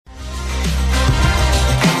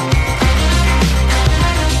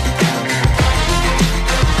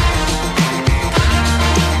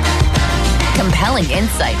compelling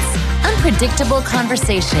insights, unpredictable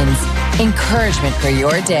conversations, encouragement for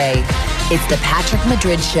your day. It's the Patrick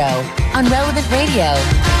Madrid Show on Relevant Radio.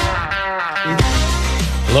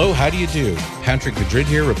 Hello, how do you do? Patrick Madrid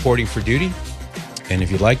here, reporting for duty. And if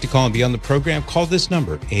you'd like to call and be on the program, call this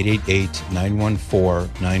number,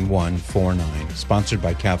 888-914-9149, sponsored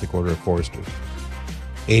by Catholic Order of Foresters.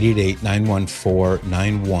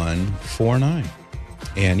 888-914-9149.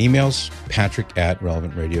 And emails,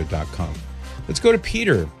 patrick@relevantradio.com. Let's go to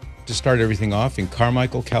Peter to start everything off in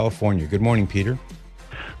Carmichael, California. Good morning, Peter.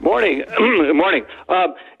 Morning. Good morning.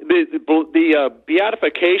 The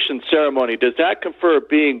beatification ceremony, does that confer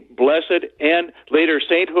being blessed and later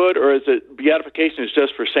sainthood, or is it beatification is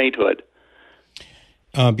just for sainthood?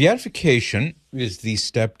 Beatification is the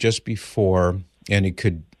step just before, and it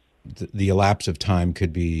could, the elapse of time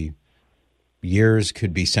could be years,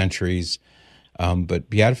 could be centuries, but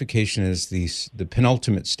beatification is the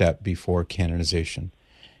penultimate step before canonization.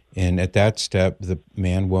 And at that step, the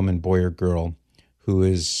man, woman, boy, or girl who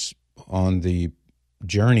is on the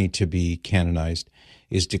journey to be canonized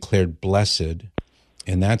is declared blessed,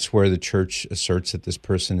 and that's where the church asserts that this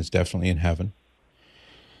person is definitely in heaven.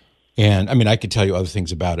 And I mean, I could tell you other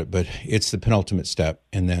things about it, but it's the penultimate step,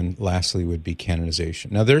 and then lastly would be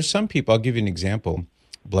canonization. Now, there's some people, I'll give you an example.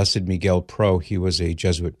 Blessed Miguel Pro, he was a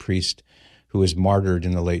Jesuit priest who was martyred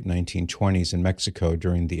in the late 1920s in Mexico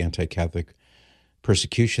during the anti-Catholic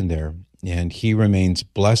persecution there, and he remains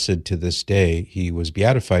blessed to this day. He was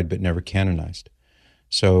beatified but never canonized.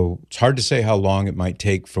 So it's hard to say how long it might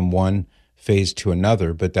take from one phase to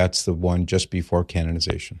another, but that's the one just before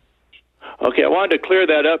canonization. Okay, I wanted to clear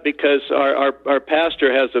that up because our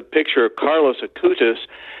pastor has a picture of Carlos Acutis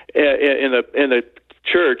in the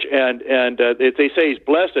church, and they say he's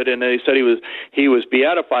blessed, and they said he was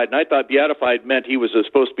beatified, and I thought beatified meant he was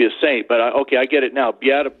supposed to be a saint. But I get it now.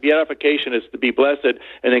 Beatification is to be blessed,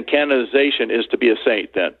 and then canonization is to be a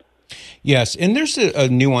saint. Then, yes, and there's a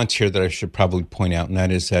nuance here that I should probably point out, and that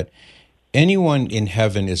is that anyone in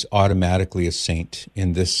heaven is automatically a saint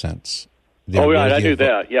in this sense. Oh, right, I knew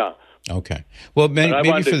that. Yeah. Okay. Well,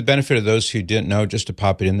 maybe for the benefit of those who didn't know, just to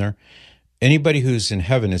pop it in there. Anybody who's in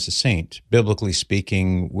heaven is a saint. Biblically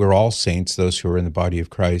speaking, we're all saints, those who are in the body of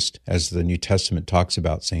Christ, as the New Testament talks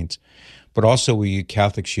about saints. But also we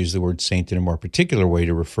Catholics use the word saint in a more particular way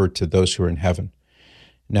to refer to those who are in heaven.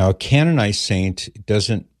 Now, a canonized saint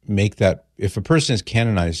doesn't make that, if a person is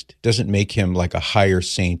canonized, doesn't make him like a higher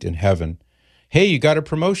saint in heaven. Hey, you got a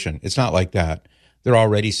promotion. It's not like that. They're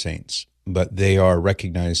already saints, but they are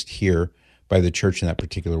recognized here by the church in that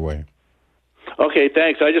particular way. Okay,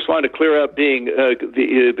 thanks. I just wanted to clear up being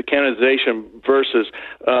the canonization versus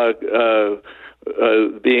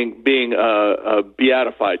being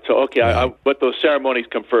beatified. So, okay, right. What those ceremonies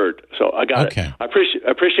conferred. So I got it. I appreciate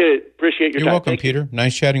it. Appreciate your time. You're welcome, Peter.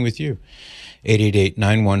 Nice chatting with you.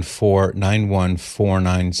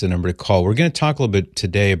 888-914-9149 is the number to call. We're going to talk a little bit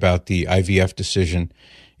today about the IVF decision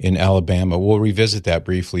in Alabama. We'll revisit that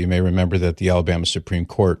briefly. You may remember that the Alabama Supreme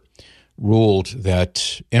Court ruled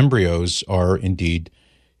that embryos are indeed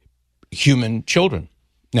human children.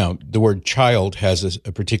 Now, the word child has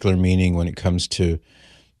a particular meaning when it comes to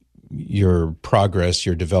your progress,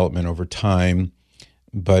 your development over time,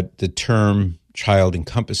 but the term child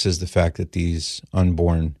encompasses the fact that these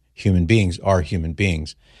unborn human beings are human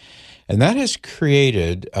beings. And that has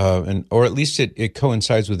created, or at least it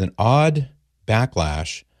coincides with an odd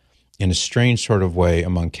backlash in a strange sort of way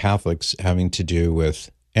among Catholics having to do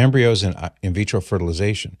with embryos and in vitro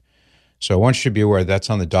fertilization. So I want you to be aware that's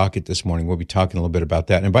on the docket this morning. We'll be talking a little bit about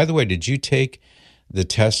that. And by the way, did you take the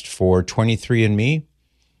test for 23andMe?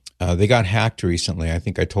 They got hacked recently. I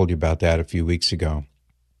think I told you about that a few weeks ago.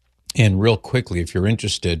 And real quickly, if you're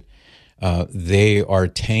interested, they are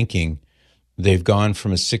tanking. They've gone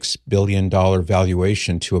from a $6 billion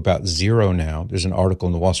valuation to about zero now. There's an article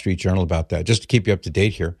in the Wall Street Journal about that, just to keep you up to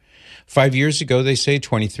date here. 5 years ago, they say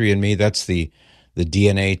 23andMe, that's the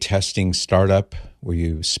DNA testing startup where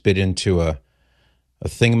you spit into a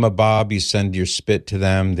thingamabob, you send your spit to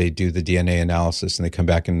them, they do the DNA analysis, and they come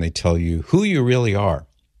back and they tell you who you really are,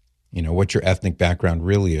 you know, what your ethnic background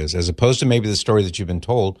really is, as opposed to maybe the story that you've been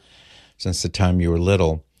told since the time you were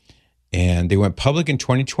little. And they went public in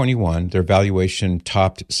 2021. Their valuation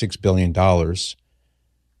topped $6 billion,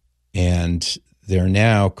 and they're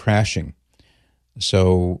now crashing.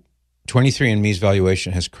 So 23andMe's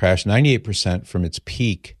valuation has crashed 98% from its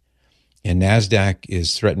peak, and NASDAQ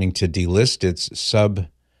is threatening to delist its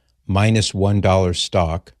sub-minus $1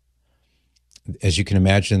 stock. As you can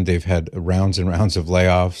imagine, they've had rounds and rounds of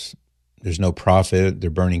layoffs. There's no profit.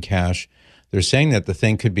 They're burning cash. They're saying that the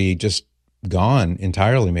thing could be just gone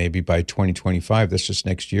entirely maybe by 2025. That's just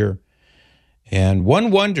next year. And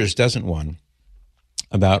one wonders, doesn't one,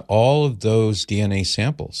 about all of those DNA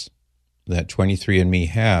samples that 23andMe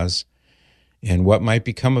has and what might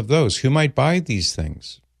become of those. Who might buy these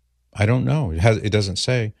things? I don't know. It doesn't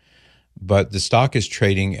say. But the stock is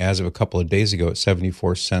trading as of a couple of days ago at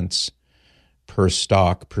 74 cents per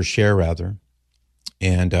share rather.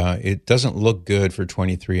 And it doesn't look good for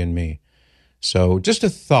 23andMe. So just a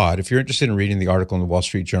thought, if you're interested in reading the article in the Wall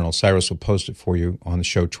Street Journal, Cyrus will post it for you on the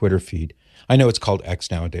show Twitter feed. I know it's called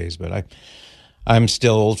X nowadays, but I'm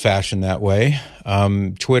still old-fashioned that way.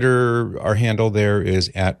 Twitter, our handle there is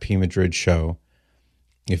 @PMadridShow.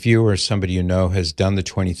 If you or somebody you know has done the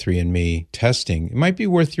 23andMe testing, it might be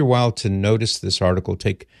worth your while to notice this article,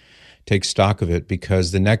 take stock of it,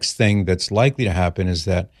 because the next thing that's likely to happen is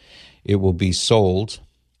that it will be sold,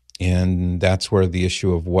 and that's where the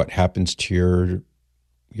issue of what happens to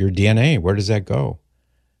your DNA, where does that go?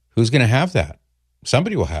 Who's going to have that?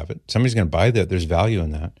 Somebody will have it. Somebody's going to buy that. There's value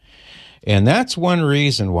in that. And that's one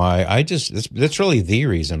reason why that's really the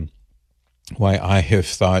reason why I have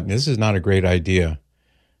thought this is not a great idea,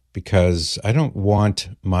 because I don't want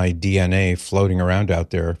my DNA floating around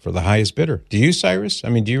out there for the highest bidder. Do you, Cyrus? I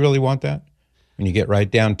mean, do you really want that when you get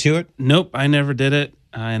right down to it? Nope, I never did it,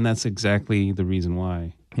 and that's exactly the reason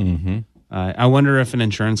why. Mm-hmm. I wonder if an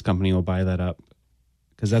insurance company will buy that up,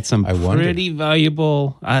 because that's some pretty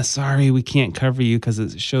valuable. Sorry, we can't cover you because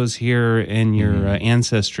it shows here in your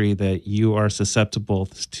ancestry that you are susceptible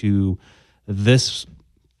to this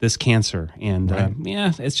cancer, and right.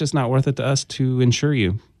 It's just not worth it to us to insure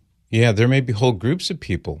you. Yeah, there may be whole groups of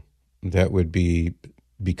people that would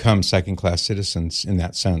become second-class citizens in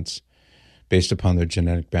that sense, based upon their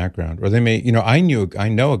genetic background, or they may. I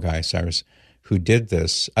know a guy, Cyrus, who did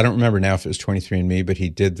this. I don't remember now if it was 23andMe, but he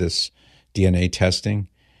did this DNA testing,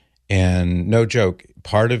 and no joke,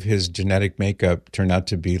 part of his genetic makeup turned out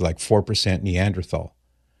to be like 4% Neanderthal.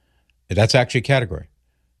 That's actually a category,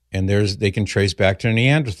 and they can trace back to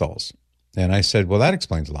Neanderthals. And I said, well, that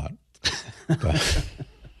explains a lot. But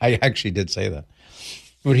I actually did say that.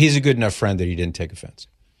 But he's a good enough friend that he didn't take offense.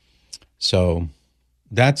 So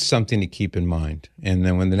that's something to keep in mind. And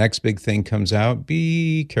then when the next big thing comes out,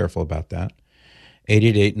 be careful about that.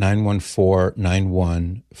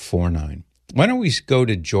 888-914-9149. Why don't we go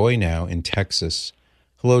to Joy now in Texas?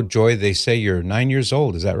 Hello, Joy. They say you're 9 years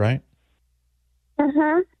old. Is that right?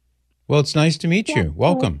 Uh-huh. Well, it's nice to meet you.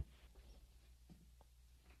 Welcome.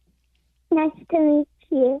 Nice to meet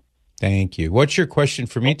you. Thank you. What's your question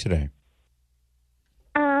for me today?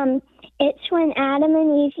 It's when Adam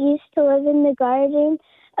and Eve used to live in the Garden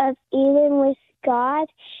of Eden with God,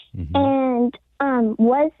 and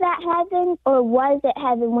was that heaven, or was it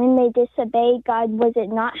heaven when they disobeyed God? Was it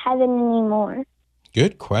not heaven anymore?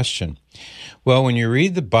 Good question. Well, when you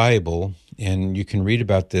read the Bible, and you can read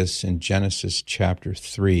about this in Genesis chapter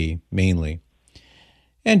 3 mainly,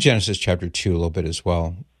 and Genesis chapter 2 a little bit as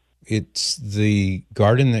well, it's the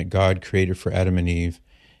garden that God created for Adam and Eve,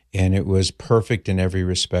 and it was perfect in every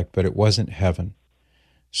respect, but it wasn't heaven.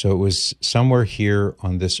 So it was somewhere here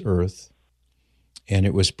on this earth, and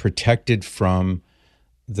it was protected from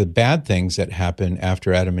the bad things that happened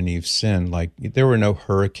after Adam and Eve sinned. Like there were no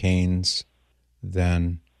hurricanes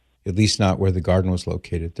then, at least not where the garden was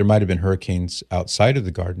located. There might have been hurricanes outside of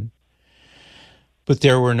the garden, but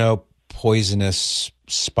there were no poisonous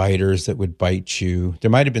spiders that would bite you.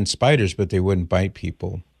 There might have been spiders, but they wouldn't bite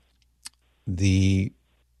people.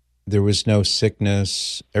 There was no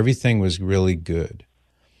sickness. Everything was really good,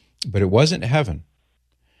 but it wasn't heaven.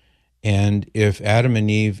 And if Adam and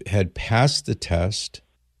Eve had passed the test,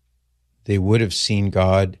 they would have seen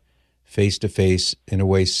God face to face in a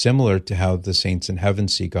way similar to how the saints in heaven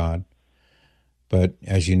see God. But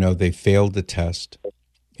as you know, they failed the test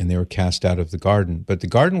and they were cast out of the garden. But the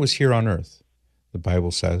garden was here on earth, the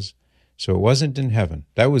Bible says. So it wasn't in heaven.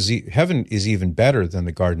 Heaven is even better than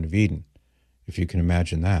the Garden of Eden, if you can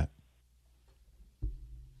imagine that.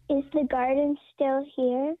 Is the garden still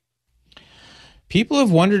here? People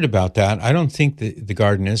have wondered about that. I don't think that the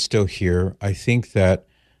garden is still here. I think that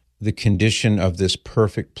the condition of this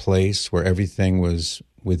perfect place where everything was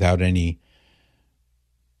without any,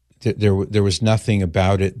 there was nothing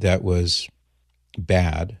about it that was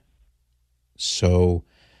bad. So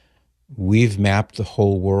we've mapped the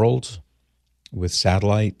whole world with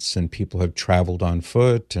satellites, and people have traveled on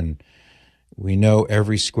foot, and we know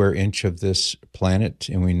every square inch of this planet,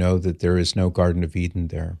 and we know that there is no Garden of Eden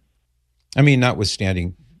there. I mean,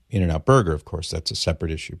 notwithstanding In-N-Out Burger, of course, that's a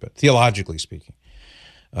separate issue, but theologically speaking,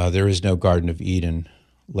 there is no Garden of Eden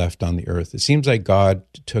left on the earth. It seems like God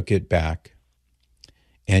took it back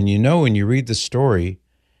And when you read the story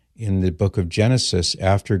in the book of Genesis,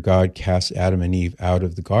 after God cast Adam and Eve out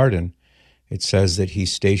of the garden, it says that he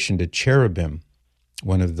stationed a cherubim,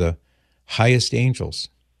 one of the highest angels.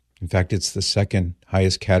 In fact, it's the second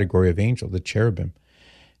highest category of angel, the cherubim.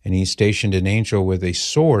 And he stationed an angel with a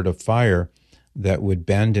sword of fire that would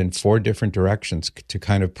bend in 4 different directions to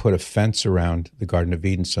kind of put a fence around the Garden of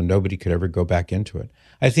Eden so nobody could ever go back into it.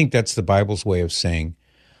 I think that's the Bible's way of saying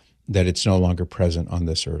that it's no longer present on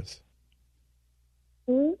this earth.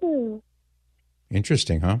 Mm-hmm.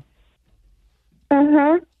 Interesting, huh?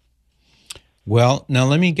 Uh-huh. Well, now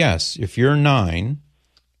let me guess. If you're 9,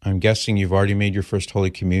 I'm guessing you've already made your first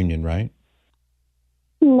Holy Communion, right?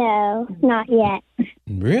 No, not yet.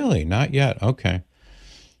 Really? Not yet? Okay.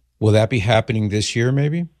 Will that be happening this year,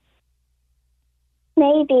 maybe?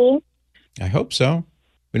 Maybe. I hope so.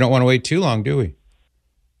 We don't want to wait too long, do we?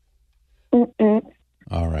 Mm-mm.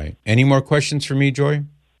 All right. Any more questions for me, Joy?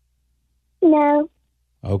 No.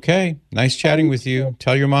 Okay. Nice chatting with you.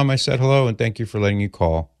 Tell your mom I said hello, and thank you for letting you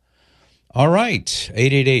call. All right.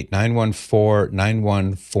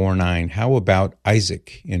 888-914-9149. How about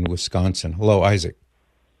Isaac in Wisconsin? Hello, Isaac.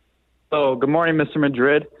 So, good morning, Mr.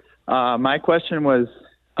 Madrid. My question was,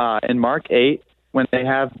 in Mark 8, when they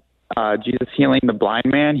have Jesus healing the blind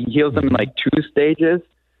man, he heals them in like 2 stages.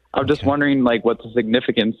 I was just wondering what the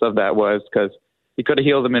significance of that was, because he could have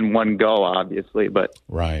healed them in one go, obviously, but...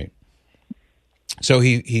 Right. So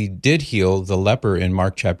he did heal the leper in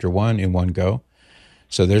Mark chapter 1 in one go.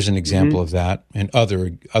 So there's an example of that, and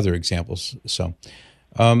other examples. So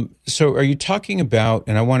are you talking about,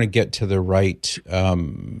 and I want to get to the right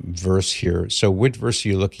verse here. So which verse are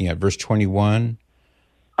you looking at? Verse 21?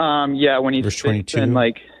 Yeah, when he verse 22? And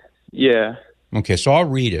yeah. Okay, so I'll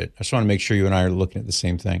read it. I just want to make sure you and I are looking at the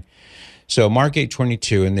same thing. So Mark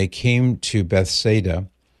 8:22, and they came to Bethsaida,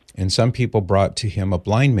 and some people brought to him a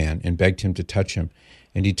blind man and begged him to touch him.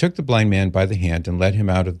 And he took the blind man by the hand and led him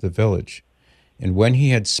out of the village. And when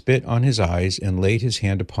he had spit on his eyes and laid his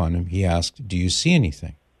hand upon him, he asked, "Do you see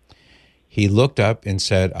anything?" He looked up and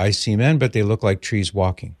said, "I see men, but they look like trees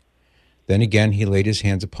walking." Then again he laid his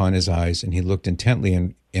hands upon his eyes, and he looked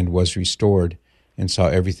intently and was restored and saw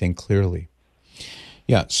everything clearly.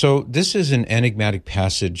 Yeah, so this is an enigmatic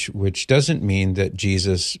passage, which doesn't mean that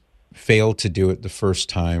Jesus failed to do it the first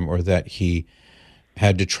time or that he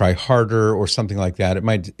had to try harder or something like that.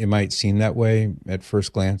 It might seem that way at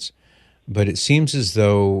first glance, but it seems as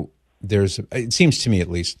though it seems to me at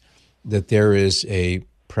least, that there is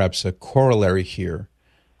perhaps a corollary here,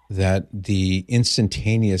 that the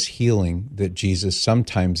instantaneous healing that Jesus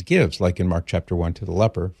sometimes gives, like in Mark chapter 1 to the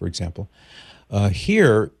leper, for example,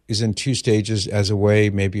 here is in 2 stages as a way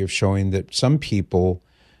maybe of showing that some people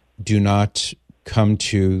do not come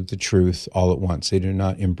to the truth all at once. They do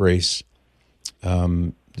not embrace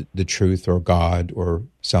the truth or God or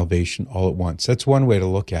salvation all at once. That's one way to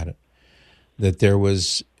look at it, that there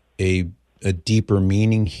was a deeper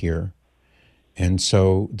meaning here. And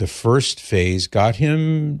so the first phase got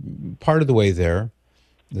him part of the way there.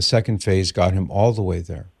 The second phase got him all the way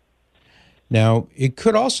there. Now, it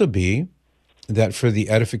could also be that for the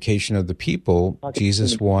edification of the people,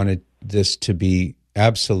 Jesus wanted this to be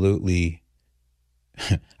absolutely,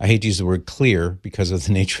 I hate to use the word clear because of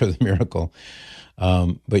the nature of the miracle,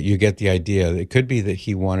 but you get the idea. It could be that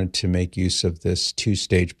he wanted to make use of this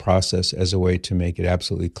 2-stage process as a way to make it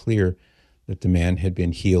absolutely clear that the man had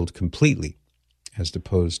been healed completely, as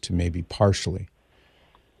opposed to maybe partially.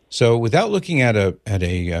 So without looking at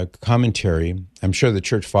a commentary, I'm sure the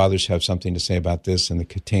church fathers have something to say about this in the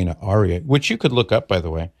Catena Aria, which you could look up, by the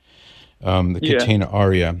way. The Catena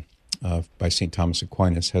Aria by St. Thomas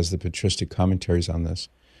Aquinas has the patristic commentaries on this.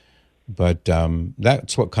 But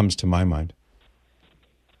that's what comes to my mind.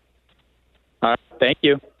 Thank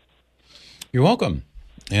you. You're welcome.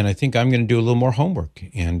 And I think I'm going to do a little more homework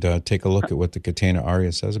and take a look at what the Catena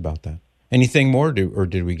Aria says about that. Anything more, or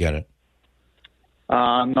did we get it?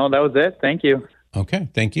 No, that was it. Thank you. Okay,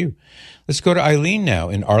 thank you. Let's go to Eileen now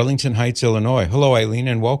in Arlington Heights, Illinois. Hello, Eileen,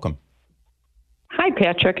 and welcome. Hi,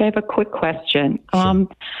 Patrick. I have a quick question. Sure.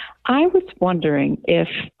 I was wondering if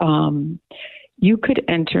you could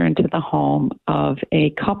enter into the home of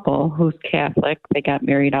a couple who's Catholic. They got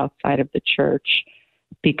married outside of the church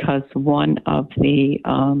because one of the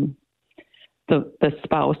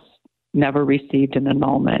spouse never received an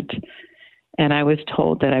annulment. And I was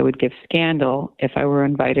told that I would give scandal if I were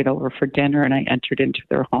invited over for dinner and I entered into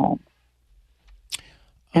their home.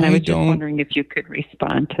 And I was just wondering if you could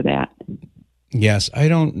respond to that. Yes, I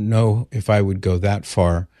don't know if I would go that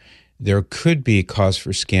far. There could be cause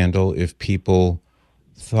for scandal if people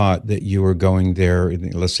thought that you were going there,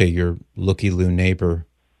 let's say your looky-loo neighbor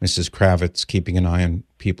Mrs. Kravitz, keeping an eye on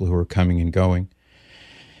people who are coming and going.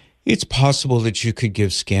 It's possible that you could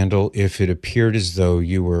give scandal if it appeared as though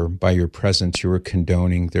you were, by your presence, you were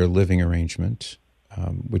condoning their living arrangement,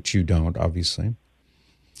 which you don't, obviously.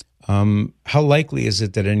 How likely is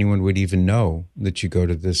it that anyone would even know that you go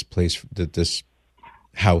to this place, this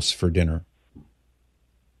house for dinner?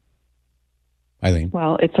 Eileen?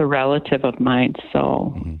 Well, it's a relative of mine,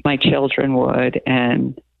 so my children would,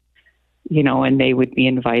 and, and they would be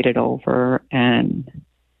invited over, and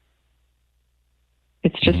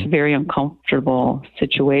it's just a very uncomfortable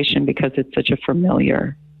situation because it's such a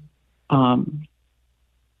familiar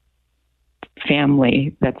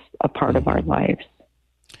family that's a part of our lives.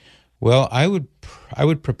 Well, I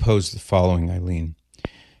would propose the following, Eileen.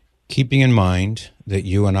 Keeping in mind that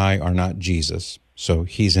you and I are not Jesus, so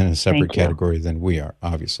he's in a separate category than we are,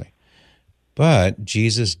 obviously. But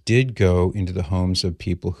Jesus did go into the homes of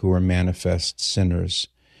people who were manifest sinners,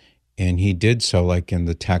 and he did so like in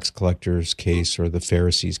the tax collector's case or the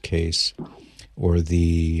Pharisees' case or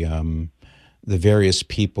the various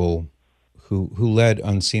people who led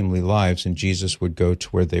unseemly lives, and Jesus would go to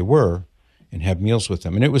where they were and have meals with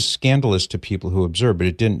them. And it was scandalous to people who observed, but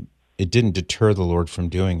it didn't deter the Lord from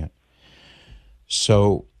doing it.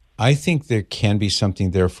 So I think there can be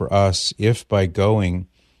something there for us if by going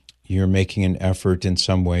you're making an effort in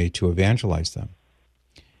some way to evangelize them.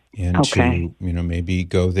 And to, maybe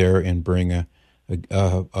go there and bring a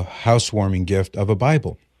housewarming gift of a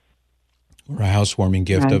Bible or a housewarming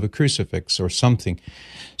gift of a crucifix or something.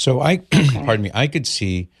 So pardon me, I could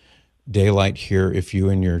see daylight here if you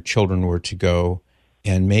and your children were to go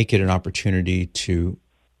and make it an opportunity to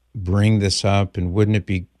bring this up. And wouldn't it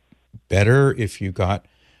be better if you got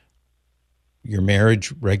your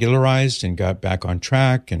marriage regularized and got back on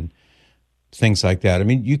track and things like that? I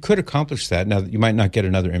mean, you could accomplish that. Now, you might not get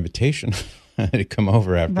another invitation to come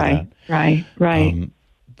over after that. Right.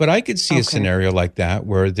 But I could see a scenario like that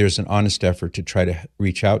where there's an honest effort to try to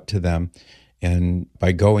reach out to them, and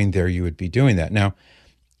by going there, you would be doing that. Now,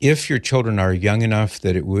 if your children are young enough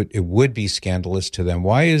that it would be scandalous to them,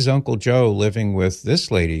 why is Uncle Joe living with this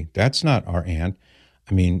lady? That's not our aunt.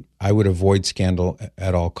 I mean, I would avoid scandal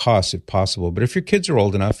at all costs if possible. But if your kids are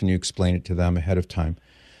old enough and you explain it to them ahead of time,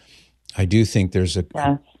 I do think there's a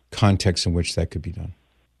context in which that could be done.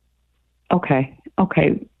 Okay.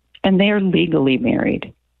 And they are legally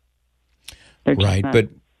married. Right, but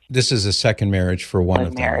this is a second marriage for one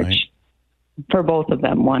of them, right? For both of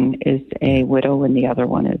them. One is a widow and the other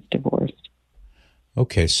one is divorced.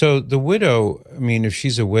 Okay, so the widow, I mean, if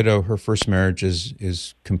she's a widow, her first marriage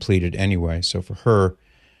is completed anyway. So for her,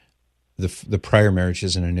 the prior marriage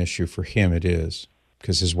isn't an issue. For him, it is,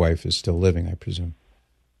 because his wife is still living, I presume.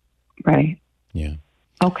 Right. Yeah.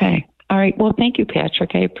 Okay. All right. Well, thank you,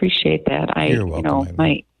 Patrick. I appreciate that. You're welcome,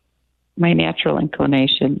 my natural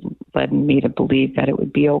inclination led me to believe that it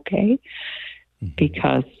would be okay,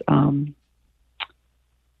 because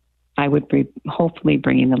I would be hopefully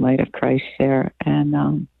bringing the light of Christ there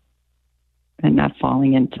and not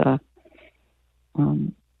falling into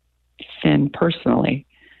sin personally.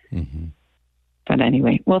 But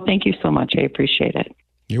anyway, well, thank you so much. I appreciate it.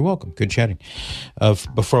 You're welcome. Good chatting.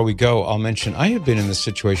 Before we go, I'll mention I have been in this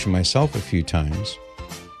situation myself a few times,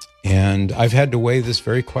 and I've had to weigh this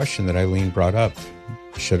very question that Eileen brought up.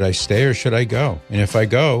 Should I stay or should I go? And if I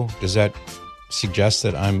go, does that suggest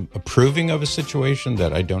that I'm approving of a situation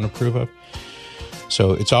that I don't approve of?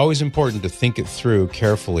 So it's always important to think it through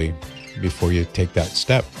carefully before you take that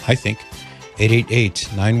step, I think.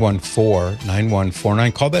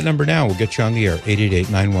 888-914-9149. Call that number now. We'll get you on the air.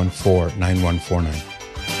 888-914-9149.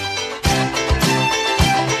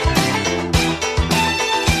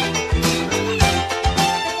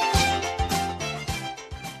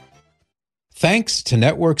 Thanks to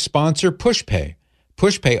network sponsor PushPay.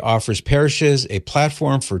 PushPay offers parishes a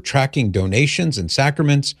platform for tracking donations and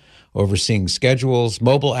sacraments, overseeing schedules,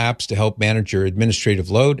 mobile apps to help manage your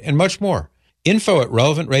administrative load, and much more. Info at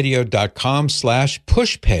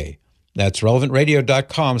relevantradio.com/pushpay. That's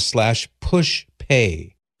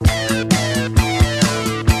relevantradio.com/pushpay.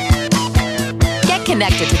 Get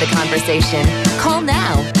connected to the conversation. Call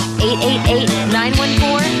now.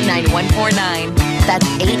 888-914-9149. That's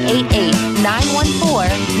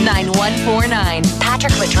 888-914-9149.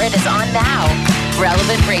 Patrick Madrid is on now.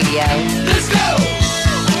 Relevant Radio. Let's go!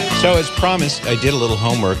 So as promised, I did a little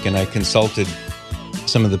homework and I consulted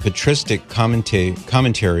some of the patristic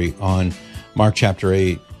commentary on Mark chapter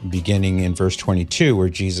 8, beginning in verse 22, where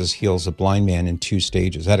Jesus heals a blind man in 2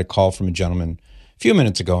 stages. I had a call from a gentleman a few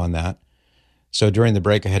minutes ago on that. So during the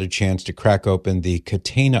break, I had a chance to crack open the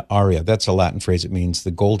catena aurea. That's a Latin phrase. It means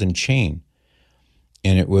the golden chain.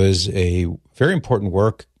 And it was a very important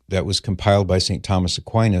work that was compiled by St. Thomas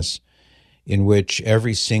Aquinas, in which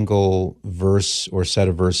every single verse or set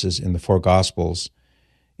of verses in the four Gospels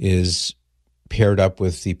is paired up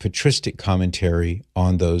with the patristic commentary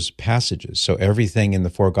on those passages. So everything in the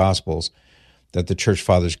four Gospels that the Church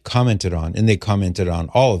Fathers commented on, and they commented on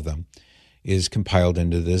all of them, is compiled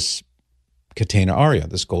into this catena aurea,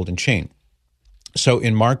 this golden chain. So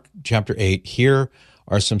in Mark chapter 8, here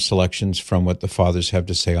are some selections from what the Fathers have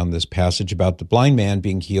to say on this passage about the blind man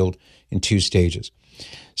being healed in two stages.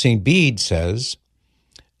 St. Bede says,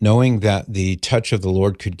 knowing that the touch of the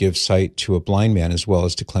Lord could give sight to a blind man as well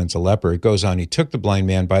as to cleanse a leper, it goes on, he took the blind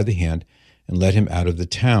man by the hand and led him out of the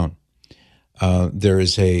town. There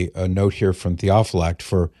is a note here from Theophylact,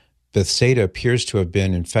 for Bethsaida appears to have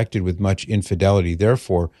been infected with much infidelity.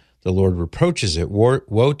 Therefore, the Lord reproaches it.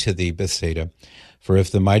 Woe to thee, Bethsaida! For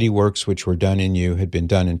if the mighty works which were done in you had been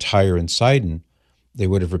done in Tyre and Sidon, they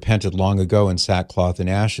would have repented long ago in sackcloth and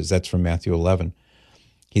ashes. That's from Matthew 11.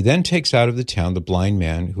 He then takes out of the town the blind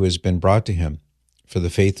man who has been brought to him, for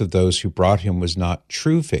the faith of those who brought him was not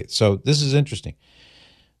true faith. So this is interesting.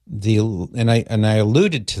 And I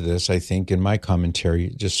alluded to this, I think, in my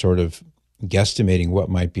commentary, just sort of guesstimating what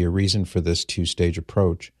might be a reason for this two-stage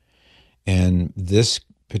approach. And this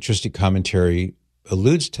patristic commentary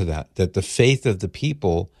alludes to that the faith of the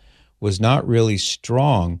people was not really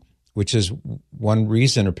strong, which is one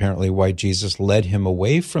reason apparently why Jesus led him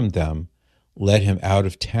away from them, led him out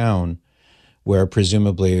of town, where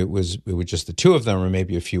presumably it was just the two of them or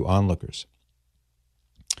maybe a few onlookers.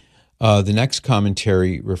 The next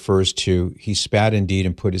commentary refers to, he spat indeed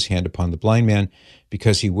and put his hand upon the blind man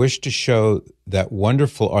because he wished to show that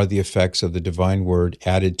wonderful are the effects of the divine word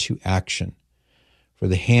added to action. For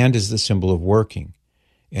the hand is the symbol of working,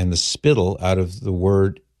 and the spittle is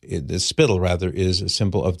a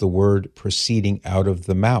symbol of the word proceeding out of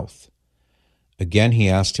the mouth. Again, he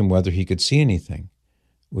asked him whether he could see anything,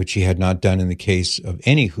 which he had not done in the case of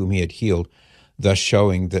any whom he had healed, thus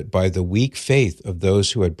showing that by the weak faith of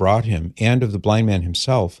those who had brought him and of the blind man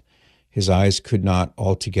himself, his eyes could not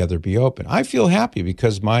altogether be open. I feel happy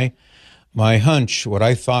because my hunch, what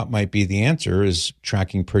I thought might be the answer, is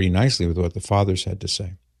tracking pretty nicely with what the Fathers had to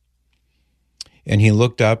say. And he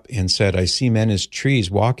looked up and said, I see men as trees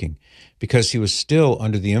walking, because he was still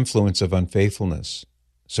under the influence of unfaithfulness.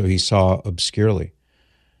 So he saw obscurely.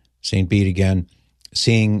 St. Bede again,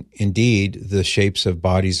 seeing indeed the shapes of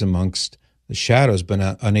bodies amongst the shadows,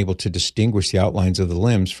 but unable to distinguish the outlines of the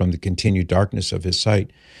limbs from the continued darkness of his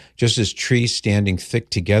sight, just as trees standing thick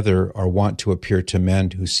together are wont to appear to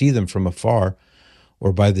men who see them from afar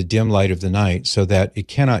or by the dim light of the night, so that it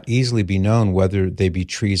cannot easily be known whether they be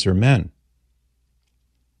trees or men.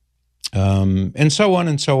 And so on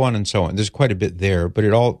and so on and so on. There's quite a bit there, but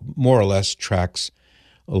it all more or less tracks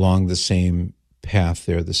along the same path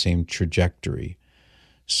there, the same trajectory.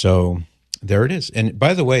 So there it is. And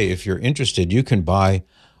by the way, if you're interested, you can buy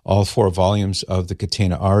all 4 volumes of the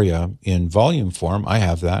Catena Aurea in volume form. I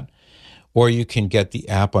have that. Or you can get the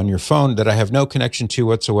app on your phone that I have no connection to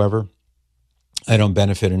whatsoever. I don't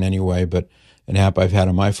benefit in any way, but an app I've had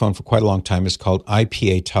on my phone for quite a long time is called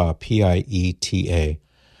Pieta, Pieta,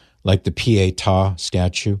 like the Pieta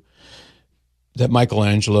statue that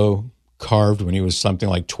Michelangelo carved when he was something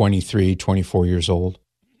like 23, 24 years old.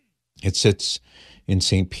 It sits in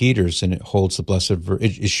St. Peter's, and it holds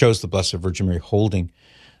it shows the Blessed Virgin Mary holding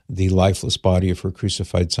the lifeless body of her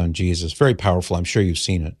crucified son Jesus. Very powerful. I'm sure you've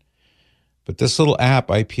seen it. But this little app,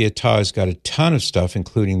 Pieta, has got a ton of stuff,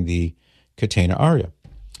 including the Catena Aurea.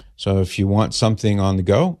 So if you want something on the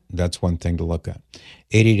go, that's one thing to look at.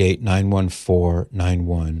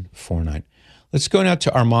 888-914-9149. Let's go now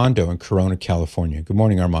to Armando in Corona, California. Good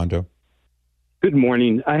morning, Armando. Good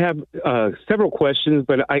morning. I have several questions,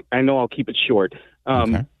 but I know I'll keep it short.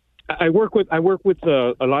 Okay. I work with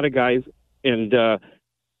a lot of guys, and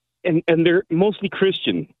they're mostly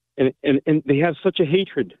Christian, and they have such a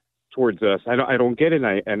hatred towards us. I don't get it.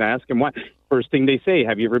 And I ask them why. First thing they say,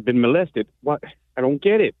 "Have you ever been molested?" What? I don't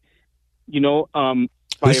get it. By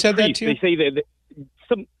Who said that to you? They say that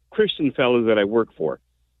some Christian fellows that I work for.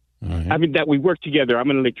 Right. I mean, that we work together.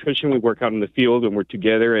 I'm an electrician. We work out in the field, and we're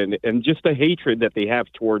together, and just the hatred that they have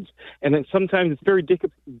towards. And then sometimes it's very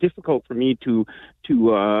difficult for me to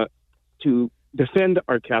defend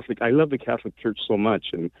our Catholic. I love the Catholic Church so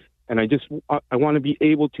much, and I want to be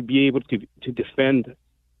able to defend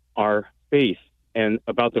our faith and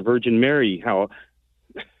about the Virgin Mary. How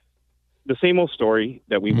the same old story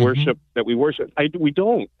that we worship. We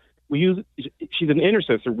don't. We use. She's an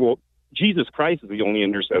intercessor. Well, Jesus Christ is the only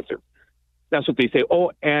intercessor. That's what they say.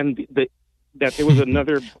 Oh, and that there was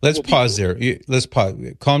another. Let's pause there. Let's pause.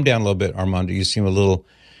 Calm down a little bit, Armando. You seem a little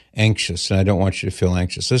anxious, and I don't want you to feel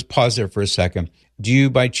anxious. Let's pause there for a second. Do you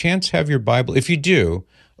by chance have your Bible? If you do,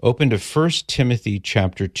 open to 1 Timothy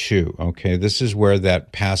chapter 2, okay? This is where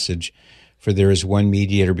that passage, for there is one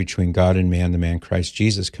mediator between God and man, the man Christ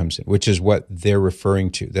Jesus, comes in, which is what they're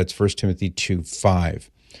referring to. That's 1 Timothy 2:5.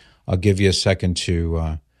 I'll give you a second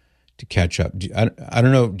to catch up. I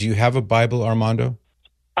don't know, do you have a Bible, Armando?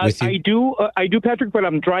 I do, Patrick, but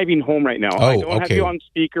I'm driving home right now. I don't have you on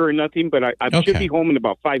speaker or nothing, but I should be home in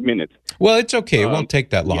about 5 minutes. Well, it's okay. It won't take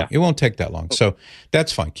that long. Yeah. It won't take that long. Okay. So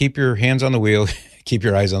that's fine. Keep your hands on the wheel. Keep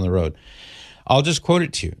your eyes on the road. I'll just quote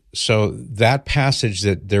it to you. So that passage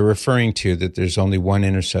that they're referring to, that there's only one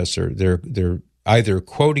intercessor, they're either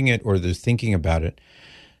quoting it or they're thinking about it.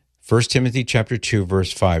 1 Timothy chapter 2,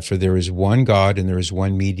 verse 5, for there is one God and there is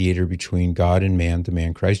one mediator between God and man, the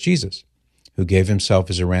man Christ Jesus, who gave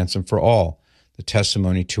himself as a ransom for all, the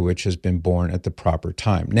testimony to which has been borne at the proper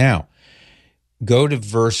time. Now, go to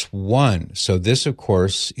verse 1. So this, of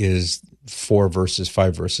course, is 5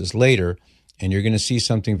 verses later, and you're going to see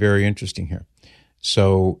something very interesting here.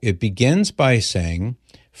 So it begins by saying,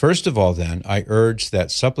 first of all, then, I urge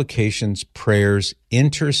that supplications, prayers,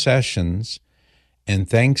 intercessions, and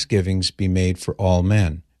thanksgivings be made for all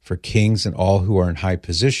men, for kings and all who are in high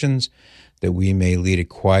positions, that we may lead a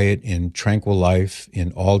quiet and tranquil life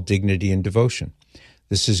in all dignity and devotion.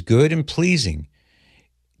 This is good and pleasing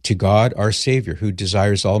to God our Savior, who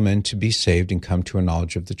desires all men to be saved and come to a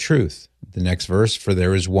knowledge of the truth. The next verse, for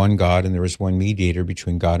there is one God and there is one mediator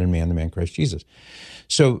between God and man, the man Christ Jesus.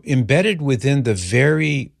 So embedded within the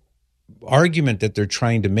very argument that they're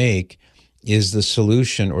trying to make is the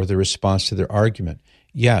solution or the response to their argument.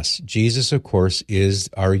 Yes, Jesus, of course, is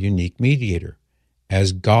our unique mediator.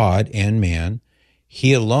 As God and man,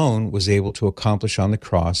 he alone was able to accomplish on the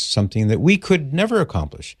cross something that we could never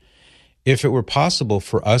accomplish. If it were possible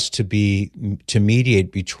for us to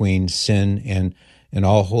mediate between sin and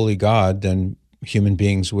all holy God, then human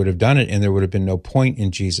beings would have done it, and there would have been no point in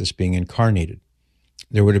Jesus being incarnated.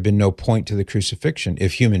 There would have been no point to the crucifixion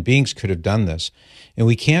if human beings could have done this, and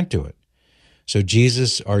we can't do it. So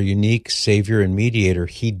Jesus, our unique Savior and mediator,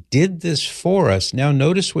 he did this for us. Now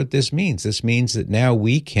notice what this means. This means that now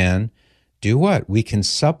we can do what? We can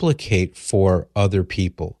supplicate for other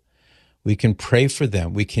people. We can pray for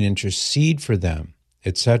them. We can intercede for them,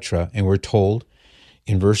 etc. And we're told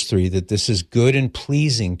in verse 3 that this is good and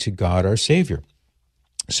pleasing to God our Savior.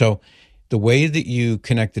 So the way that you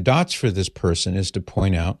connect the dots for this person is to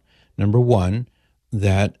point out, number one,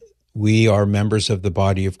 that we are members of the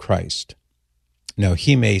body of Christ. Now,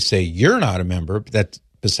 he may say, you're not a member, but that's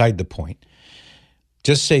beside the point.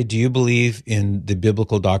 Just say, do you believe in the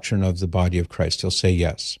biblical doctrine of the body of Christ? He'll say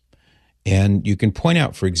yes. And you can point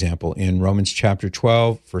out, for example, in Romans chapter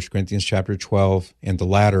 12, 1 Corinthians chapter 12, and the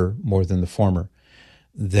latter more than the former,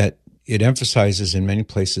 that it emphasizes in many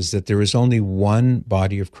places that there is only one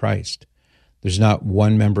body of Christ. There's not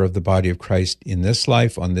one member of the body of Christ in this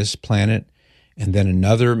life, on this planet, and then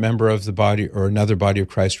another member of the body, or another body of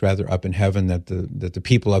Christ, rather, up in heaven that the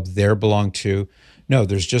people up there belong to. No,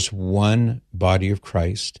 there's just one body of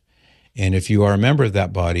Christ. And if you are a member of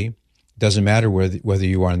that body, it doesn't matter whether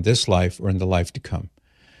you are in this life or in the life to come.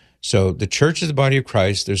 So the church is the body of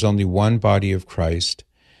Christ. There's only one body of Christ.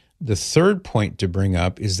 The third point to bring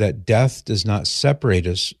up is that death does not separate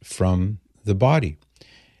us from the body.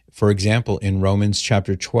 For example, in Romans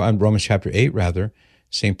chapter 8,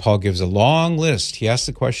 St. Paul gives a long list. He asks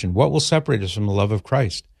the question, what will separate us from the love of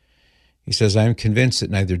Christ? He says, I am convinced that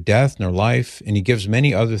neither death nor life, and he gives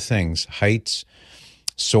many other things, heights,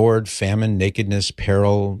 sword, famine, nakedness,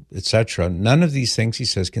 peril, etc. None of these things, he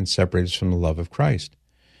says, can separate us from the love of Christ.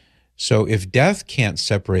 So if death can't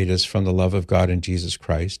separate us from the love of God in Jesus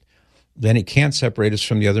Christ, then it can't separate us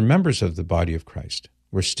from the other members of the body of Christ.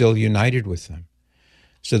 We're still united with them.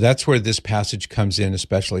 So that's where this passage comes in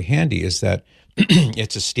especially handy, is that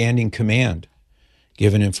it's a standing command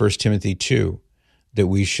given in 1 Timothy 2 that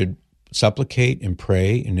we should supplicate and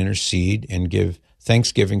pray and intercede and give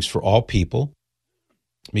thanksgivings for all people,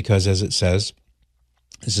 because as it says,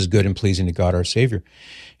 this is good and pleasing to God our Savior.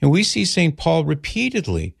 And we see St. Paul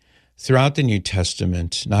repeatedly throughout the New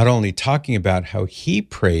Testament not only talking about how he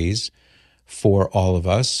prays for all of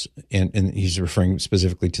us, and he's referring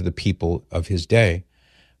specifically to the people of his day,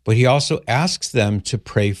 but he also asks them to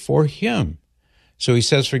pray for him. So he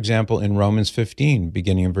says, for example, in Romans 15,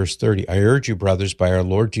 beginning in verse 30, I urge you, brothers, by our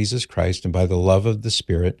Lord Jesus Christ and by the love of the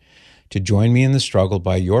Spirit, to join me in the struggle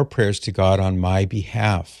by your prayers to God on my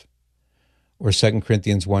behalf. Or 2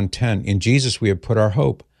 Corinthians 1:10, in Jesus we have put our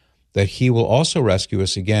hope, that he will also rescue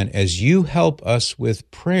us again as you help us with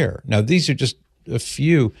prayer. Now, these are just a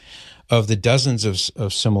few of the dozens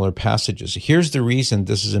of similar passages. Here's the reason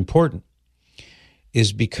this is important,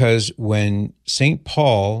 is because when St.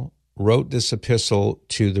 Paul wrote this epistle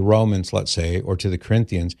to the Romans, let's say, or to the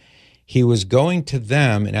Corinthians, he was going to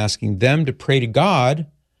them and asking them to pray to God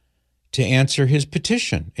to answer his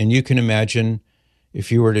petition. And you can imagine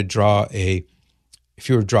if you were to draw a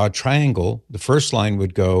triangle, the first line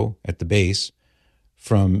would go at the base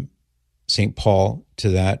from St. Paul to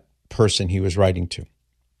that person he was writing to.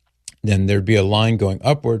 Then there'd be a line going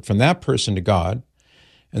upward from that person to God,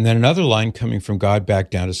 and then another line coming from God back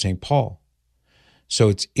down to St. Paul. So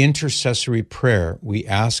it's intercessory prayer. We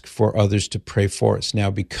ask for others to pray for us. Now,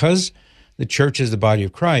 because the church is the body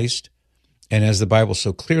of Christ, and as the Bible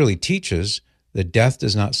so clearly teaches, that death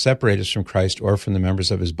does not separate us from Christ or from the members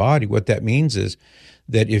of his body, what that means is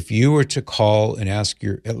that if you were to call and ask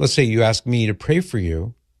let's say you ask me to pray for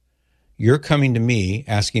you, you're coming to me,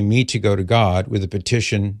 asking me to go to God with a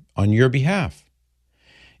petition on your behalf.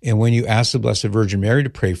 And when you ask the Blessed Virgin Mary to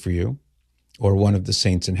pray for you, or one of the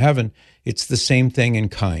saints in heaven, it's the same thing in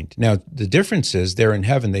kind. Now, the difference is they're in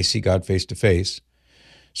heaven, they see God face to face.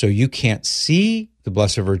 So you can't see the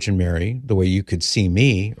Blessed Virgin Mary the way you could see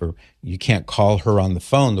me, or you can't call her on the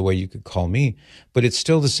phone the way you could call me, but it's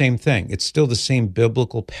still the same thing. It's still the same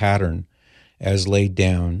biblical pattern as laid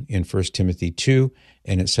down in 1 Timothy 2,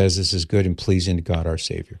 and it says this is good and pleasing to God our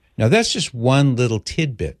Savior. Now, that's just one little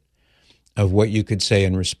tidbit of what you could say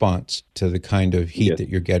in response to the kind of heat that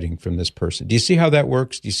you're getting from this person. Do you see how that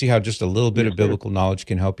works? Do you see how just a little bit of biblical knowledge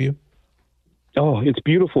can help you? Oh, it's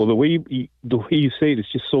beautiful. The way you say it is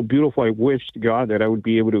just so beautiful. I wish to God that I would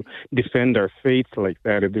be able to defend our faith like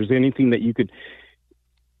that. If there's anything that you could...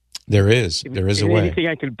 There is a way. Anything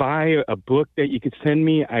I could buy, a book that you could send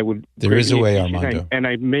me, I would... There is a way, Armando. And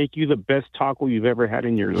I'd make you the best taco you've ever had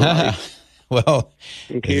in your life. Well,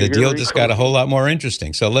 the deal just got a whole lot more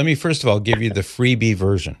interesting. So let me first of all give you the freebie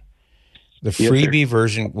version. The freebie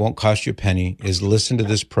version won't cost you a penny, is listen to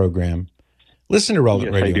this program. Listen to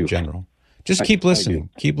Relevant Radio in general. Just keep listening.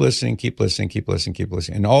 Keep listening.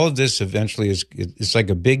 And all of this eventually it's like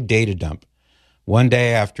a big data dump. One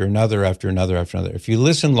day after another, after another. If you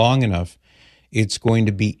listen long enough, it's going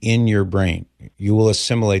to be in your brain. You will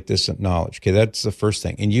assimilate this knowledge. Okay, that's the first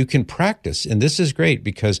thing. And you can practice. And this is great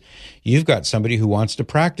because you've got somebody who wants to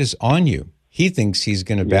practice on you. He thinks he's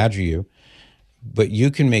going to badger you, but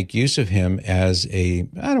you can make use of him as I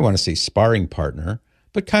don't want to say sparring partner,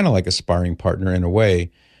 but kind of like a sparring partner in a way.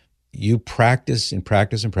 You practice and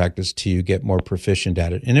practice and practice till you get more proficient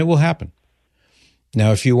at it, and it will happen.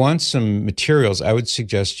 Now, if you want some materials, I would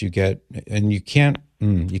suggest you get, and you can't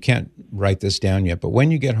write this down yet, but when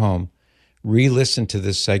you get home, re-listen to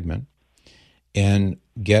this segment and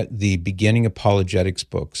get the Beginning Apologetics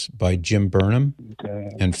books by Jim Burnham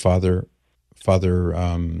and Father,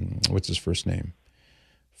 what's his first name?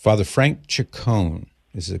 Father Frank Chacon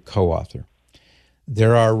is a co-author.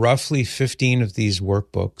 There are roughly 15 of these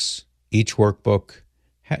workbooks. Each workbook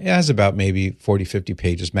has about maybe 40, 50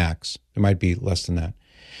 pages max. It might be less than that.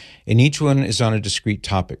 And each one is on a discrete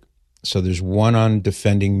topic. So there's one on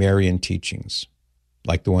defending Marian teachings,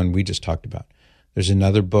 like the one we just talked about. There's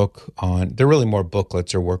another book on, they're really more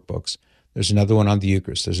booklets or workbooks. There's another one on the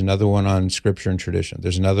Eucharist. There's another one on Scripture and tradition.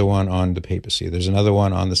 There's another one on the papacy. There's another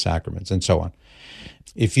one on the sacraments, and so on.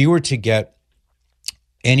 If you were to get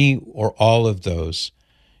any or all of those,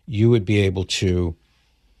 you would be able to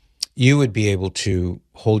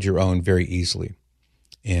hold your own very easily.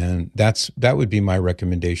 And that would be my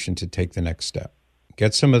recommendation to take the next step.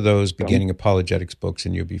 Get some of those beginning apologetics books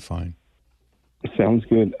and you'll be fine. Sounds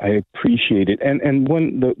good. I appreciate it. And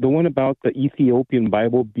the one about the Ethiopian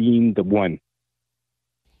Bible being the one.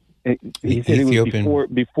 He said Ethiopian... it was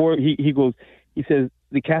before he goes, he says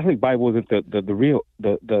the Catholic Bible isn't the real,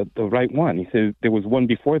 the right one. He says there was one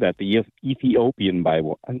before that, the Ethiopian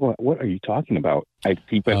Bible. I'm going, what are you talking about? I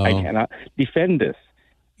cannot defend this.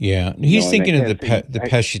 Yeah, he's thinking of the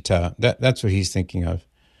Peshitta. That's what he's thinking of.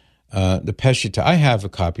 The Peshitta. I have a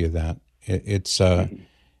copy of that. It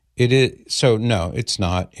is. So no, it's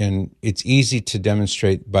not, and it's easy to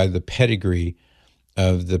demonstrate by the pedigree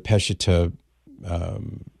of the Peshitta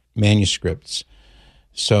manuscripts.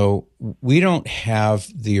 So we don't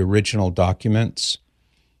have the original documents.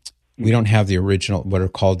 We don't have the original, what are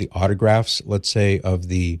called the autographs, let's say, of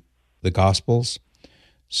the Gospels.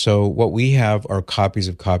 So what we have are copies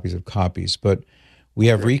of copies of copies, but we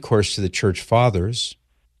have recourse to the church fathers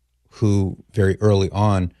who very early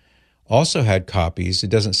on also had copies. It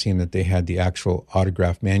doesn't seem that they had the actual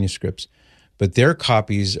autographed manuscripts, but their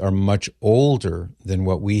copies are much older than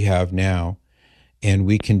what we have now, and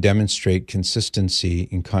we can demonstrate consistency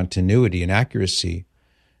and continuity and accuracy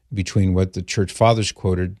between what the church fathers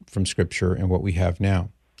quoted from Scripture and what we have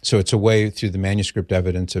now. So it's a way through the manuscript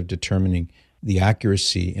evidence of determining the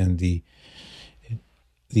accuracy and the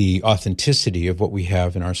authenticity of what we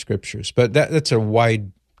have in our Scriptures. But that's a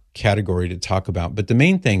wide category to talk about. But the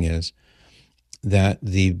main thing is that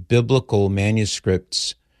the biblical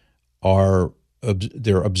manuscripts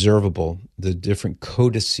they're observable. The different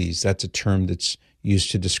codices, that's a term that's used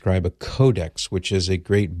to describe a codex, which is a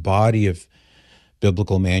great body of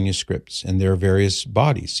biblical manuscripts. And there are various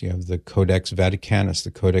bodies. You have the Codex Vaticanus, the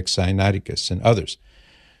Codex Sinaiticus, and others.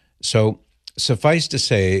 So suffice to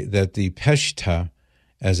say that the Peshitta,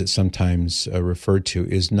 as it's sometimes referred to,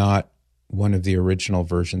 is not one of the original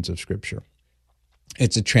versions of Scripture.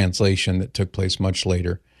 It's a translation that took place much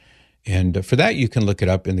later. And for that, you can look it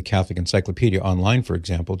up in the Catholic Encyclopedia Online, for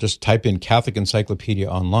example. Just type in Catholic Encyclopedia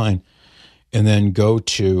Online and then go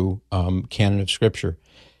to Canon of Scripture.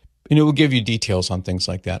 And it will give you details on things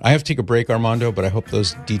like that. I have to take a break, Armando, but I hope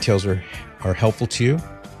those details are helpful to you.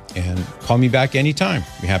 And call me back anytime.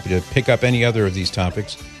 I'd be happy to pick up any other of these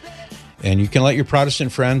topics. And you can let your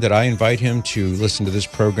Protestant friend that I invite him to listen to this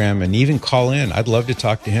program and even call in. I'd love to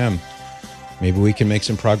talk to him. Maybe we can make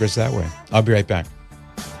some progress that way. I'll be right back.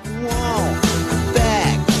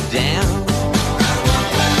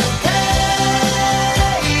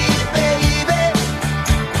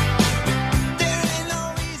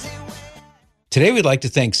 Today, we'd like to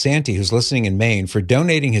thank Santi, who's listening in Maine, for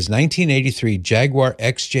donating his 1983 Jaguar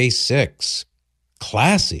XJ6.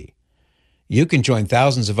 Classy. You can join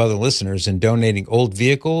thousands of other listeners in donating old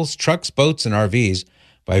vehicles, trucks, boats, and RVs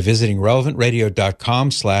by visiting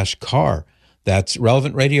relevantradio.com/car. That's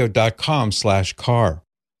relevantradio.com/car.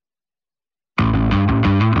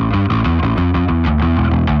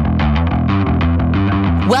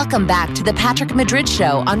 Welcome back to the Patrick Madrid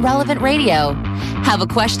Show on Relevant Radio. Have a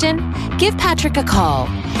question? Give Patrick a call.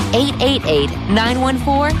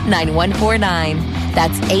 888-914-9149.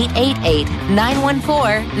 That's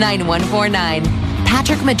 888-914-9149.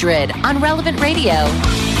 Patrick Madrid on Relevant Radio.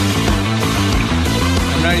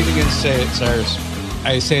 I'm not even going to say it, Cyrus.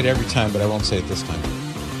 I say it every time, but I won't say it this time.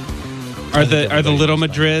 Are the little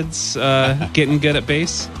Madrids getting good at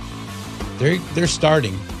bass? They're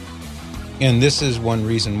starting. And this is one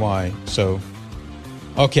reason why. So,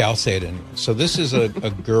 okay, I'll say it anyway. So this is a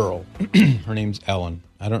girl. Her name's Ellen.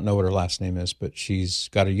 I don't know what her last name is, but she's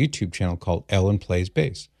got a YouTube channel called Ellen Plays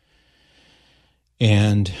Bass.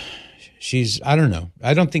 And I don't know.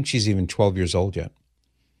 I don't think she's even 12 years old yet.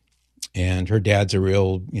 And her dad's a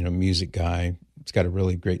real, music guy. He's got a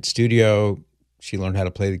really great studio. She learned how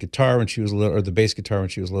to play the guitar when she was little, or the bass guitar when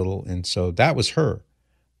she was little. And so that was her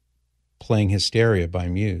playing Hysteria by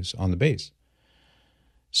Muse on the bass.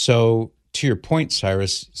 So to your point,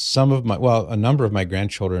 Cyrus, a number of my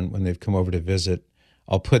grandchildren, when they've come over to visit,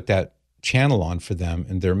 I'll put that channel on for them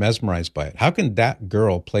and they're mesmerized by it. How can that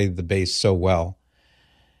girl play the bass so well?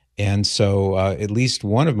 And so at least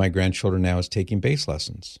one of my grandchildren now is taking bass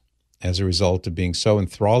lessons as a result of being so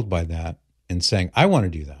enthralled by that and saying, I want to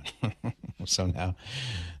do that. So now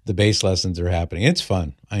the bass lessons are happening. It's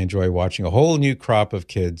fun. I enjoy watching a whole new crop of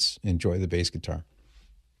kids enjoy the bass guitar.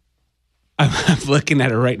 I'm looking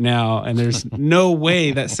at it right now, and there's no way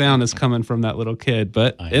that sound is coming from that little kid,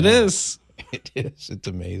 but it is. It is. It's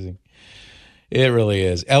amazing. It really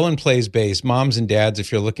is. Ellen Plays Bass. Moms and dads,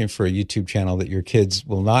 if you're looking for a YouTube channel that your kids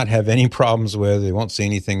will not have any problems with, they won't see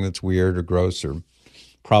anything that's weird or gross or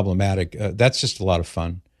problematic, that's just a lot of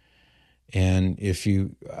fun. And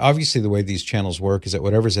obviously the way these channels work is that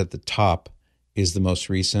whatever's at the top is the most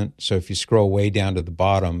recent. So if you scroll way down to the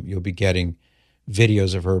bottom, you'll be getting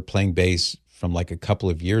videos of her playing bass from like a couple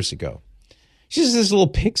of years ago. She's this little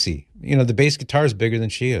pixie. The bass guitar is bigger than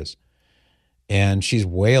she is. And she's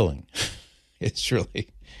wailing. It's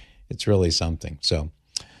really something. So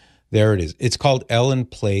there it is. It's called Ellen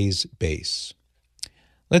Plays Bass.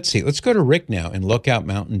 Let's see. Let's go to Rick now in Lookout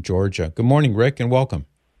Mountain, Georgia. Good morning, Rick, and welcome.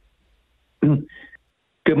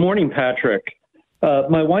 Good morning, Patrick.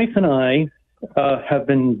 My wife and I have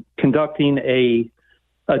been conducting a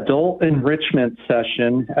adult enrichment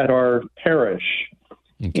session at our parish.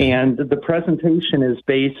 Okay. And the presentation is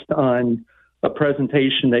based on a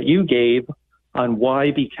presentation that you gave on why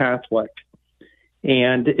be Catholic.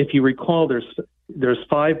 And if you recall, there's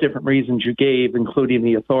 5 different reasons you gave, including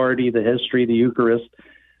the authority, the history, the Eucharist,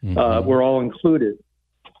 were all included.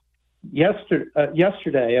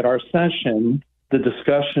 Yesterday at our session, the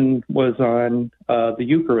discussion was on the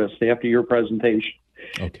Eucharist after your presentation,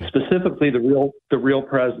 okay. Specifically the real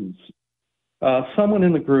presence. someone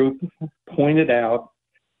in the group pointed out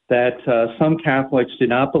that some Catholics do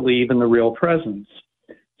not believe in the real presence.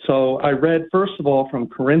 So I read, first of all, from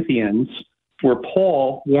Corinthians, where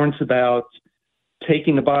Paul warns about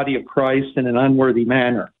taking the body of Christ in an unworthy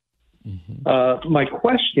manner. Mm-hmm. My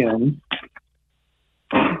question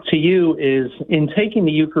to you is, in taking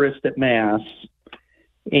the Eucharist at Mass,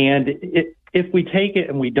 and if we take it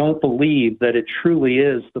and we don't believe that it truly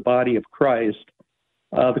is the body of Christ,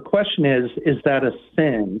 the question is that a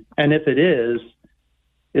sin? And if it is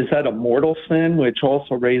that a mortal sin, which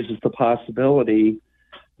also raises the possibility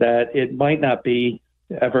that it might not be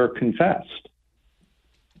ever confessed?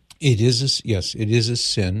 It is, yes, it is a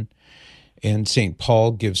sin. And St.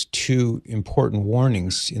 Paul gives two important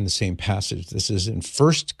warnings in the same passage. This is in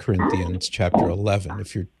 1 Corinthians chapter 11.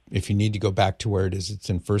 If you need to go back to where it is, it's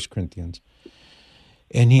in 1 Corinthians.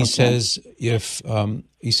 And he says,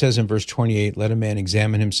 he says in verse 28, "Let a man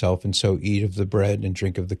examine himself, and so eat of the bread and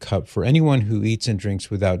drink of the cup. For anyone who eats and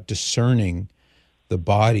drinks without discerning the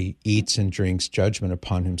body eats and drinks judgment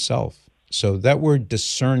upon himself." So that word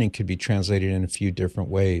discerning could be translated in a few different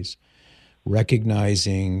ways.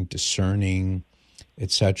 Recognizing, discerning,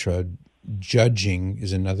 etc. Judging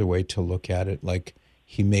is another way to look at it. Like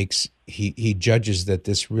he judges that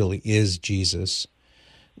this really is Jesus.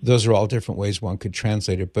 Those are all different ways one could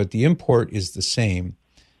translate it, but the import is the same,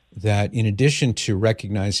 that in addition to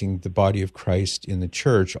recognizing the body of Christ in the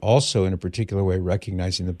church, also in a particular way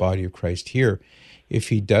recognizing the body of Christ here, if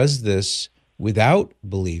he does this without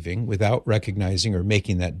believing, without recognizing or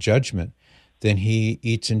making that judgment, then he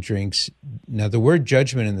eats and drinks. Now, the word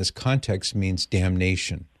judgment in this context means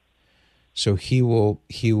damnation. So he will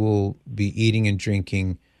be eating and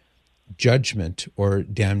drinking judgment or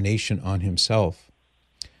damnation on himself.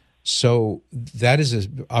 So that is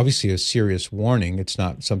obviously a serious warning. It's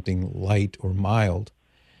not something light or mild.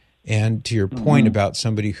 And to your point about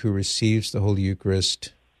somebody who receives the Holy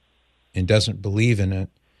Eucharist and doesn't believe in it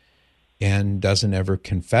and doesn't ever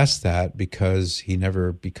confess that because he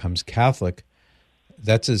never becomes Catholic,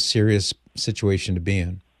 that's a serious situation to be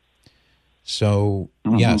in. So,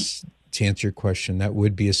 yes, to answer your question, that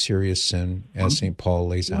would be a serious sin, as St. Paul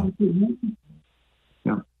lays out.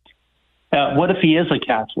 What if he is a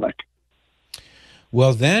Catholic?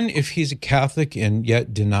 Well, then, if he's a Catholic and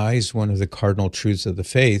yet denies one of the cardinal truths of the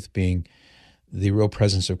faith, being the real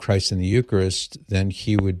presence of Christ in the Eucharist, then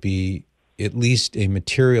he would be at least a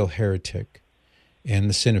material heretic. And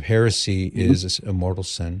the sin of heresy is a mortal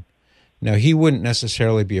sin. Now, he wouldn't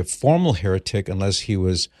necessarily be a formal heretic unless he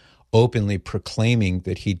was openly proclaiming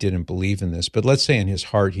that he didn't believe in this. But let's say in his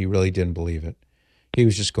heart he really didn't believe it. He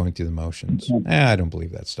was just going through the motions. I don't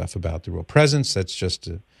believe that stuff about the real presence. That's just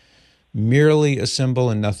merely a symbol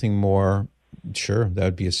and nothing more. Sure, that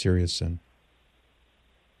would be a serious sin.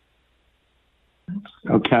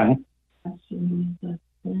 Okay.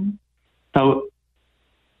 So,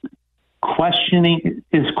 questioning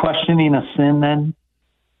a sin then?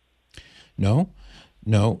 No.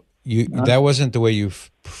 That wasn't the way you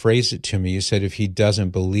phrased it to me. You said if he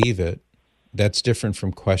doesn't believe it, that's different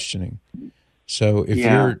from questioning. So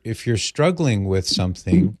if you're struggling with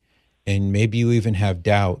something and maybe you even have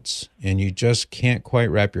doubts and you just can't quite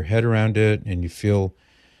wrap your head around it and you feel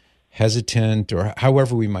hesitant or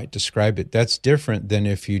however we might describe it, that's different than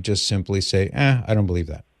if you just simply say, I don't believe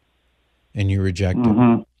that, and you reject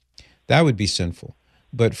it. That would be sinful.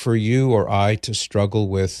 But for you or I to struggle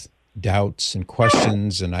with doubts and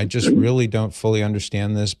questions, and I just really don't fully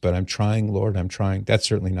understand this, but I'm trying, Lord, I'm trying, that's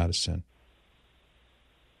certainly not a sin.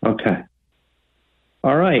 Okay.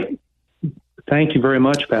 All right. Thank you very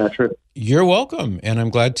much, Patrick. You're welcome. And I'm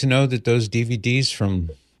glad to know that those DVDs from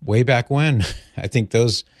way back when, I think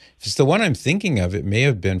those, if it's the one I'm thinking of, it may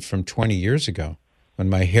have been from 20 years ago when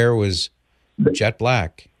my hair was jet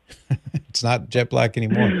black. It's not jet black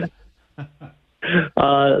anymore.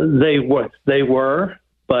 They were,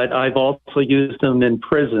 but I've also used them in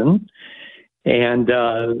prison. And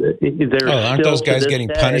aren't those guys getting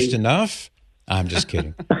punished enough? I'm just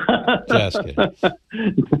kidding. Just kidding.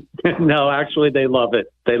 No, actually, they love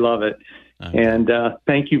it. They love it. Okay. And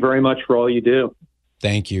thank you very much for all you do.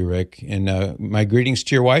 Thank you, Rick. And my greetings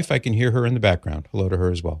to your wife. I can hear her in the background. Hello to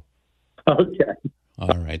her as well. Okay.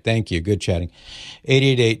 All right. Thank you. Good chatting.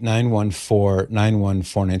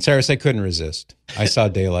 888-914-9149. Cyrus, I couldn't resist. I saw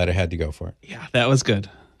daylight. I had to go for it. Yeah, that was good.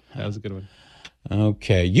 That was a good one.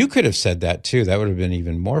 Okay. You could have said that, too. That would have been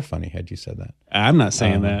even more funny had you said that. I'm not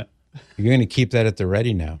saying that. You're going to keep that at the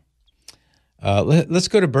ready now. Let's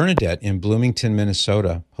go to Bernadette in Bloomington,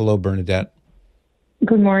 Minnesota. Hello, Bernadette.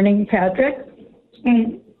 Good morning, Patrick.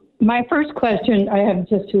 My first question, I have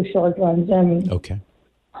just two short ones. Okay.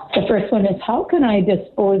 The first one is, how can I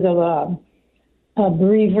dispose of a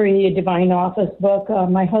breviary, a divine office book?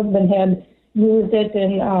 My husband had used it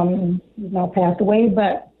and he's now passed away,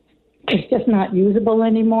 but it's just not usable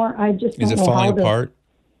anymore. I just don't know how to... Is it falling apart?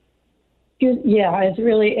 Yeah, it's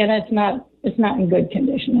really, and it's not in good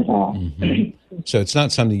condition at all. Mm-hmm. So it's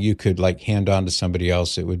not something you could like hand on to somebody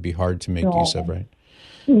else. It would be hard to make use of, right?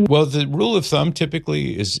 Well, the rule of thumb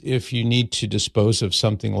typically is if you need to dispose of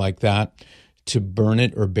something like that, to burn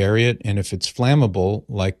it or bury it. And if it's flammable,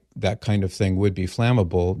 like that kind of thing would be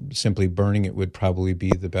flammable, simply burning it would probably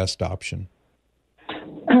be the best option.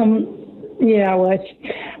 Yeah,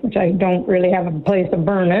 which I don't really have a place to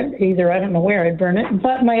burn it either. I don't know where I'd burn it.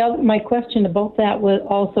 But my question about that was,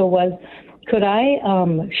 could I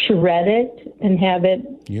shred it and have it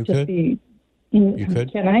you just could. be... You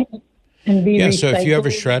could. Can I? And be recycled? So if you have a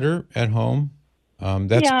shredder at home,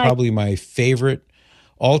 that's probably my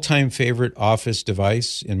all-time favorite office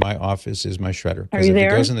device in my office is my shredder. Because if it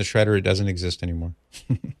goes in the shredder, it doesn't exist anymore.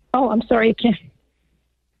 Oh, I'm sorry. You can't.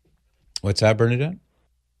 What's that, Bernadette?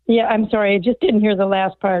 Yeah, I'm sorry. I just didn't hear the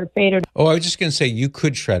last part. Faded. Oh, I was just going to say you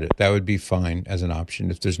could shred it. That would be fine as an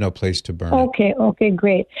option if there's no place to burn it. Okay,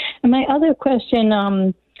 great. And my other question,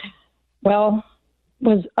 I'll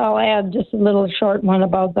add just a little short one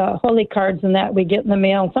about the holy cards and that we get in the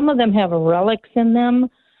mail. Some of them have relics in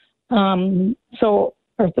them, or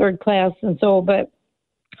third class, but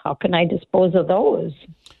how can I dispose of those?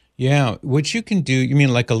 Yeah, what you can do, you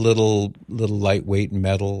mean like a little lightweight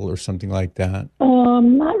metal or something like that?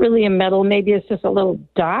 Not really a metal. Maybe it's just a little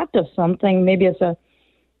dot of something. Maybe it's a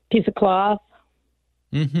piece of cloth.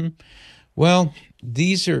 Mm-hmm. Well,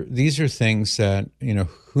 these are things that,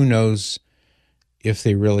 who knows if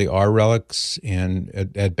they really are relics, and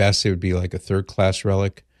at best they would be like a third-class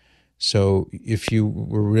relic. So if you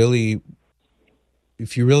really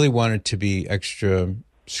wanted to be extra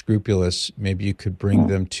scrupulous, maybe you could bring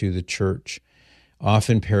them to the church.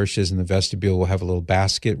 Often parishes in the vestibule will have a little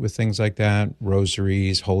basket with things like that,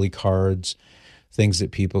 rosaries, holy cards, things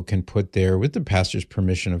that people can put there with the pastor's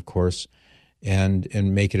permission, of course, and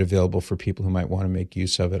make it available for people who might want to make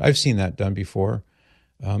use of it. I've seen that done before.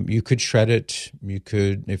 You could shred it. You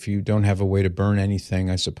could, if you don't have a way to burn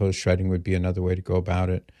anything, I suppose shredding would be another way to go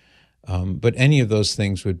about it. But any of those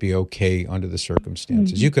things would be okay under the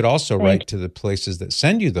circumstances. Mm-hmm. You could also write to the places that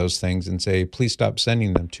send you those things and say, please stop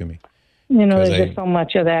sending them to me. There's just so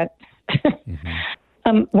much of that.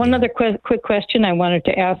 Mm-hmm. One other quick question I wanted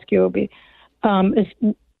to ask you is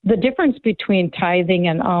the difference between tithing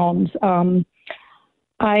and alms.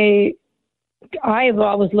 I've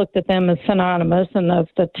always looked at them as synonymous, and of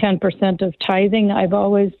the 10% of tithing, I've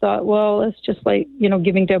always thought, well, it's just like,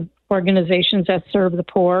 giving to organizations that serve the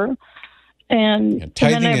poor. And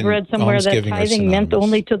then I've read somewhere that tithing meant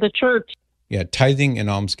only to the church. Yeah, tithing and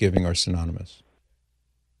almsgiving are synonymous.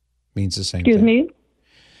 Means the same thing. Excuse me?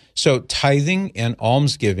 So tithing and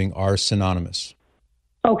almsgiving are synonymous.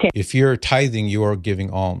 Okay. If you're tithing, you are giving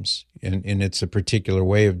alms, and it's a particular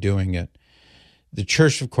way of doing it. The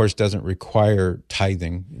church, of course, doesn't require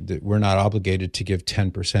tithing. We're not obligated to give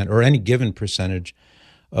 10% or any given percentage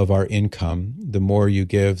of our income. The more you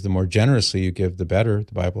give, the more generously you give, the better,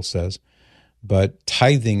 the Bible says. But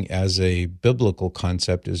tithing as a biblical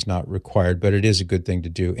concept is not required, but it is a good thing to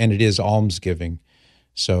do, and it is almsgiving.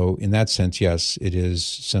 So in that sense, yes, it is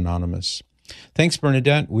synonymous. Thanks,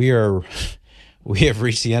 Bernadette. We have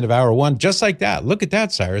reached the end of hour one, just like that. Look at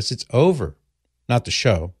that, Cyrus. It's over. Not the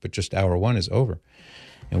show, but just hour one is over.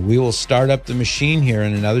 And we will start up the machine here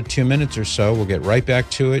in another 2 minutes or so. We'll get right back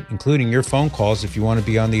to it, including your phone calls. If you want to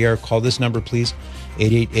be on the air, call this number, please,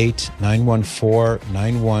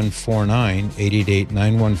 888-914-9149,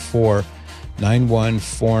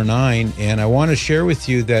 888-914-9149. And I want to share with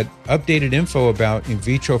you that updated info about in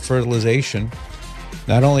vitro fertilization,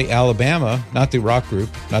 not only Alabama, not the rock group,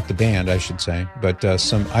 not the band, I should say, but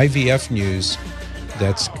some IVF news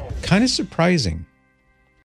that's kind of surprising.